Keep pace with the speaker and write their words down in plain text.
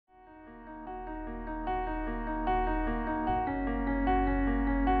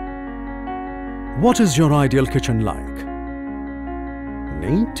What is your ideal kitchen like?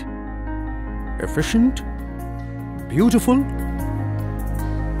 Neat? Efficient? Beautiful?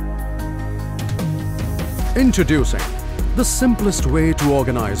 Introducing the simplest way to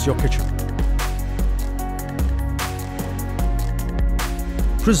organize your kitchen.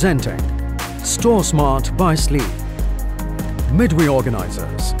 Presenting StoreSmart by Sleep, midway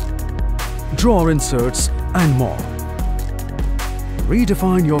organizers, drawer inserts and more.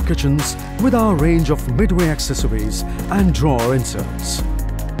 Redefine your kitchens with our range of midway accessories and drawer inserts.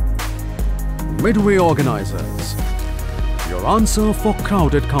 Midway organizers, your answer for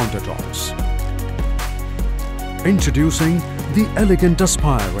crowded countertops. Introducing the elegant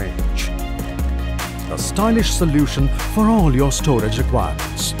Aspire range, a stylish solution for all your storage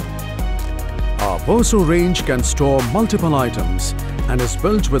requirements. Our Verso range can store multiple items and is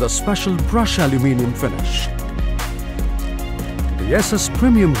built with a special brush aluminium finish. The SS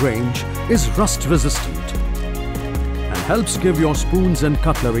Premium range is rust resistant and helps give your spoons and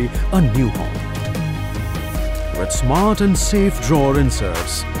cutlery a new home. With smart and safe drawer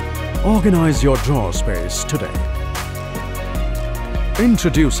inserts, organize your drawer space today.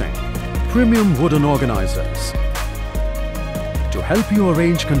 Introducing premium wooden organizers to help you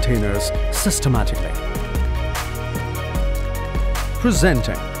arrange containers systematically.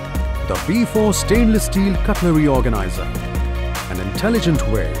 Presenting the B4 stainless steel cutlery organizer, an intelligent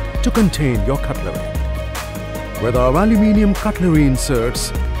way to contain your cutlery. With our aluminium cutlery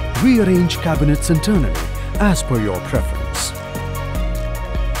inserts, rearrange cabinets internally as per your preference.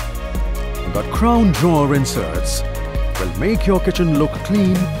 The crown drawer inserts will make your kitchen look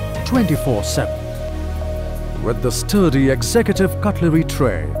clean 24/7. With the sturdy executive cutlery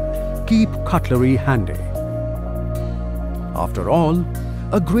tray, keep cutlery handy. After all,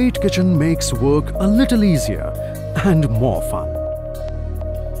 a great kitchen makes work a little easier and more fun.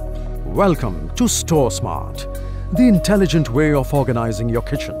 Welcome to StoreSmart, the intelligent way of organizing your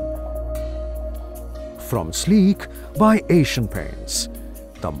kitchen. From Sleek by Asian Paints,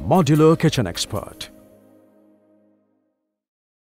 the modular kitchen expert.